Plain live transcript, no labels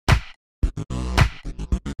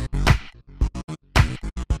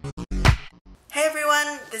Hey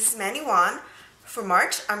everyone, this is Manny Wan. For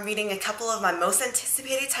March, I'm reading a couple of my most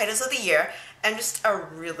anticipated titles of the year and just a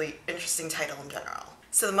really interesting title in general.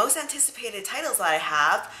 So the most anticipated titles that I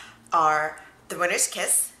have are The Winter's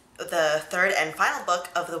Kiss, the third and final book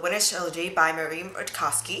of the Winter's Trilogy by Marie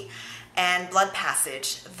Rutkowski, and Blood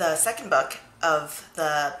Passage, the second book of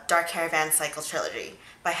the Dark Caravan Cycle Trilogy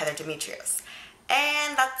by Heather Demetrios.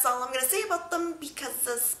 And that's all I'm going to say about them because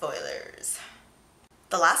of spoilers.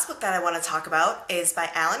 The last book that I want to talk about is by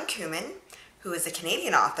Alan Cumyn, who is a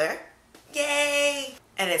Canadian author. Yay!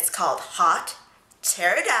 And it's called Hot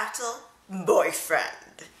Pterodactyl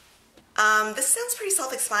Boyfriend. This sounds pretty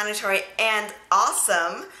self-explanatory and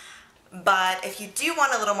awesome, but if you do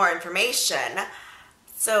want a little more information,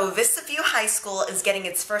 so Vista View High School is getting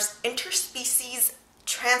its first interspecies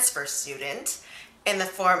transfer student in the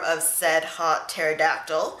form of said hot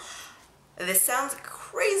pterodactyl. This sounds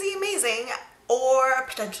crazy amazing or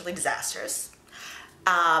potentially disastrous,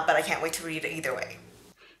 but I can't wait to read it either way.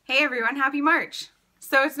 Hey everyone, happy March!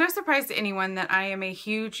 So it's no surprise to anyone that I am a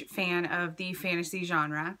huge fan of the fantasy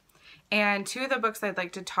genre, and two of the books I'd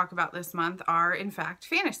like to talk about this month are in fact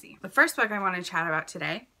fantasy. The first book I want to chat about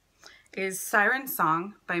today is SIREN'S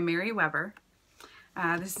SONG by Mary Weber.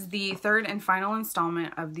 This is the third and final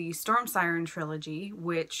installment of the Storm Siren trilogy,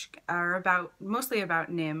 which are mostly about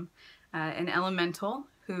Nim, an elemental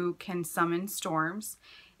who can summon storms,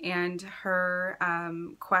 and her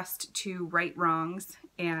quest to right wrongs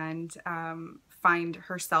and find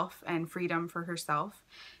herself and freedom for herself,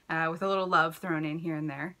 with a little love thrown in here and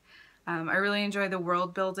there. I really enjoy the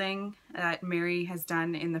world building that Mary has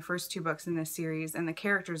done in the first two books in this series, and the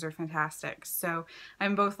characters are fantastic. So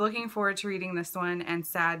I'm both looking forward to reading this one and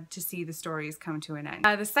sad to see the stories come to an end.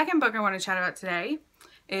 The second book I want to chat about today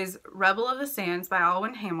is Rebel of the Sands by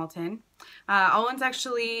Alwyn Hamilton. Alwyn's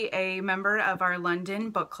actually a member of our London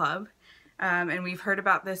book club, and we've heard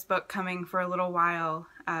about this book coming for a little while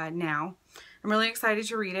now. I'm really excited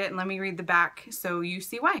to read it, and let me read the back so you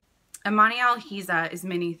see why. Amani Al-Hiza is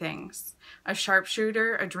many things. A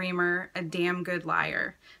sharpshooter, a dreamer, a damn good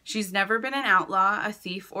liar. She's never been an outlaw, a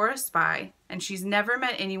thief, or a spy, and she's never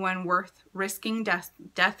met anyone worth risking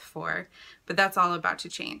death for, but that's all about to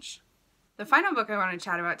change. The final book I want to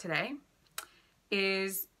chat about today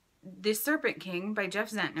is The Serpent King by Jeff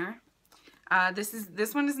Zentner.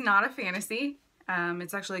 This one is not a fantasy.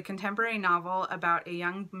 It's actually a contemporary novel about a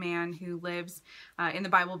young man who lives in the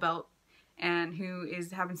Bible Belt and who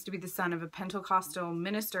happens to be the son of a Pentecostal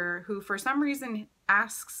minister who for some reason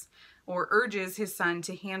asks or urges his son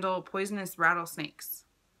to handle poisonous rattlesnakes.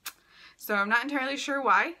 So I'm not entirely sure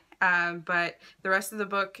why, but the rest of the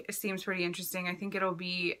book seems pretty interesting. I think it'll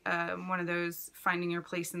be one of those finding your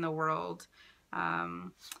place in the world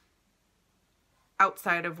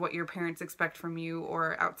outside of what your parents expect from you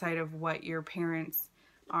or outside of what your parents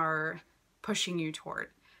are pushing you toward.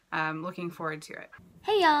 Looking forward to it.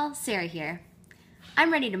 Hey y'all, Sarah here.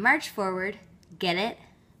 I'm ready to march forward, get it,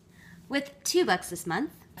 with two books this month.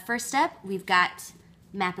 First up, we've got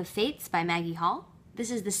Map of Fates by Maggie Hall. This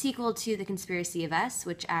is the sequel to The Conspiracy of Us,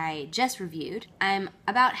 which I just reviewed. I'm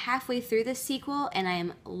about halfway through this sequel and I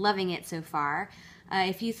am loving it so far.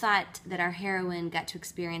 If you thought that our heroine got to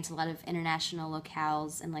experience a lot of international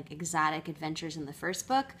locales and like exotic adventures in the first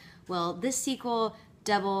book, well, this sequel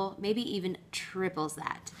double, maybe even triples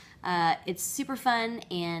that. It's super fun,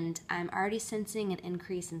 and I'm already sensing an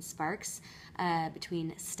increase in sparks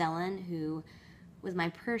between Stellan, who was my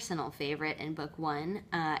personal favorite in book one,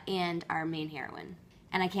 and our main heroine.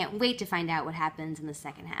 And I can't wait to find out what happens in the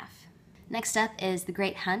second half. Next up is The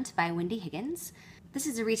Great Hunt by Wendy Higgins. This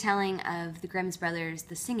is a retelling of the Grimm's Brothers'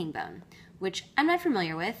 The Singing Bone, which I'm not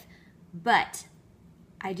familiar with, but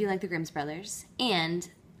I do like the Grimm's Brothers, and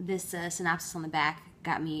this synopsis on the back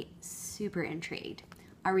got me super intrigued.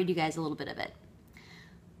 I'll read you guys a little bit of it.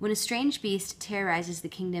 When a strange beast terrorizes the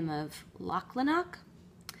kingdom of Lochlanach,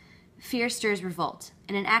 fear stirs revolt.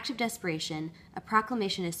 In an act of desperation, a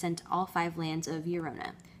proclamation is sent to all 5 lands of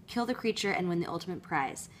Eurona. Kill the creature and win the ultimate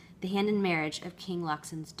prize, the hand in marriage of King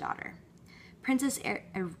Loxon's daughter. Princess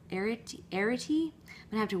Arity? I'm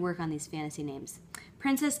gonna have to work on these fantasy names.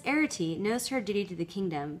 Princess Arity knows her duty to the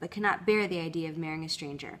kingdom, but cannot bear the idea of marrying a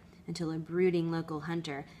stranger, until a brooding local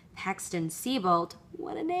hunter, Paxton Seabolt,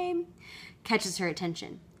 what a name, catches her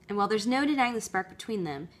attention. And while there's no denying the spark between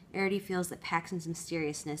them, Arity feels that Paxton's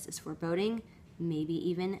mysteriousness is foreboding, maybe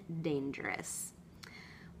even dangerous.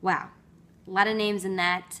 Wow, a lot of names in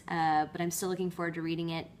that, but I'm still looking forward to reading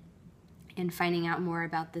it and finding out more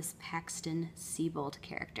about this Paxton Seabolt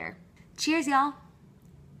character. Cheers, y'all!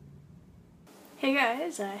 Hey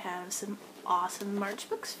guys, I have some awesome March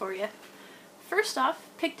books for you. First off,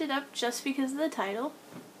 picked it up just because of the title,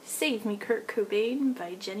 Save Me Kurt Cobain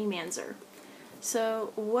by Jenny Manzer.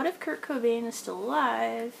 So what if Kurt Cobain is still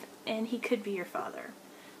alive and he could be your father?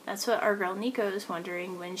 That's what our girl Nico is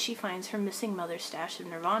wondering when she finds her missing mother's stash of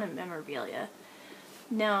Nirvana memorabilia.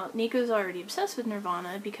 Now, Nico's already obsessed with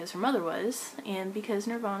Nirvana because her mother was, and because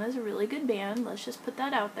Nirvana is a really good band, let's just put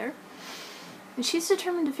that out there. And she's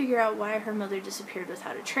determined to figure out why her mother disappeared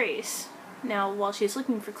without a trace. Now, while she's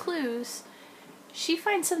looking for clues, she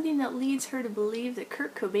finds something that leads her to believe that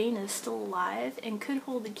Kurt Cobain is still alive and could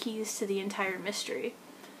hold the keys to the entire mystery.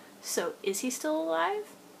 So, is he still alive?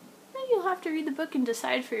 Well, you'll have to read the book and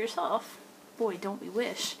decide for yourself. Boy, don't we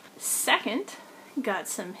wish. Second, got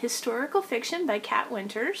some historical fiction by Kat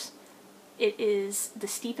Winters. It is The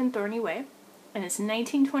Steep and Thorny Way, and it's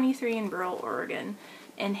 1923 in rural Oregon,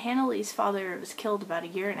 and Hannah Lee's father was killed about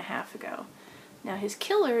 1.5 years ago. Now, his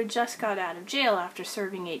killer just got out of jail after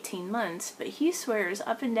serving 18 months, but he swears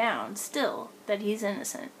up and down, still, that he's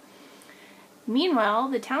innocent. Meanwhile,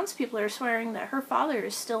 the townspeople are swearing that her father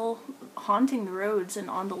is still haunting the roads and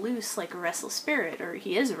on the loose like a restless spirit, or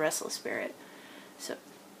he is a restless spirit. So,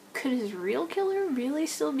 could his real killer really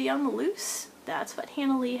still be on the loose? That's what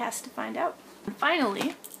Hannah Lee has to find out. And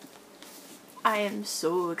finally, I am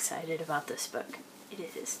so excited about this book. It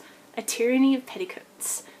is A Tyranny of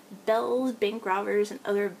Petticoats, Belles, Bank Robbers, and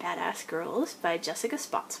Other Badass Girls by Jessica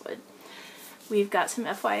Spotswood. We've got some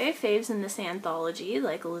FYA faves in this anthology,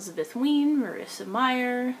 like Elizabeth Wein, Marissa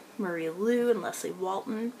Meyer, Marie Lu, and Leslie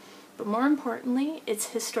Walton. But more importantly, it's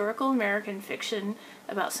historical American fiction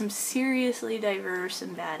about some seriously diverse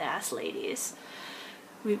and badass ladies.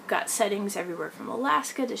 We've got settings everywhere from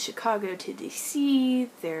Alaska to Chicago to DC.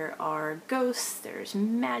 There are ghosts, there's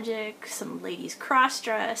magic, some ladies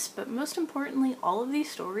cross-dress, but most importantly, all of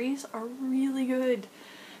these stories are really good.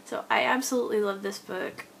 So I absolutely love this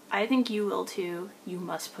book. I think you will too. You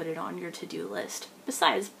must put it on your to-do list.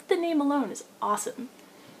 Besides, the name alone is awesome.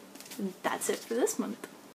 And that's it for this month.